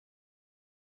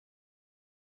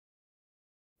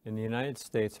In the United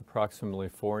States, approximately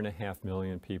 4.5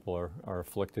 million people are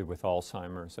afflicted with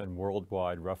Alzheimer's, and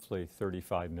worldwide, roughly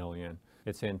 35 million.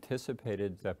 It's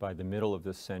anticipated that by the middle of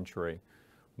this century,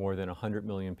 more than 100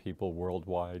 million people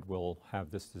worldwide will have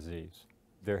this disease.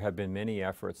 There have been many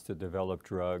efforts to develop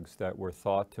drugs that were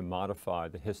thought to modify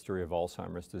the history of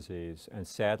Alzheimer's disease, and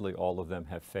sadly, all of them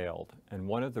have failed. And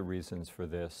one of the reasons for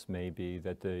this may be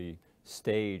that the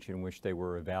stage in which they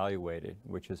were evaluated,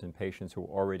 which is in patients who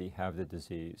already have the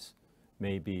disease,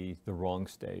 may be the wrong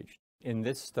stage. In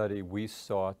this study, we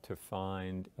sought to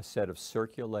find a set of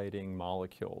circulating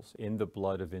molecules in the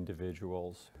blood of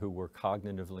individuals who were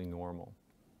cognitively normal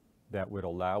that would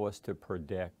allow us to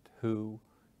predict who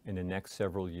in the next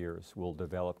several years will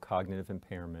develop cognitive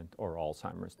impairment or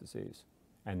Alzheimer's disease.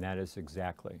 And that is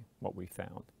exactly what we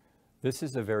found. This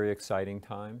is a very exciting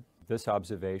time. This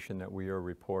observation that we are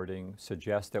reporting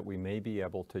suggests that we may be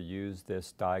able to use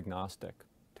this diagnostic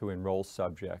to enroll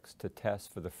subjects to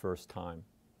test for the first time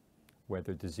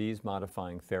whether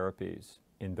disease-modifying therapies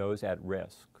in those at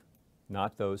risk,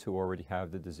 not those who already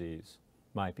have the disease,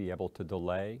 might be able to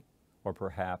delay or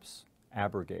perhaps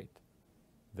abrogate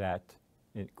that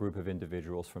group of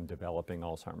individuals from developing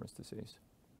Alzheimer's disease.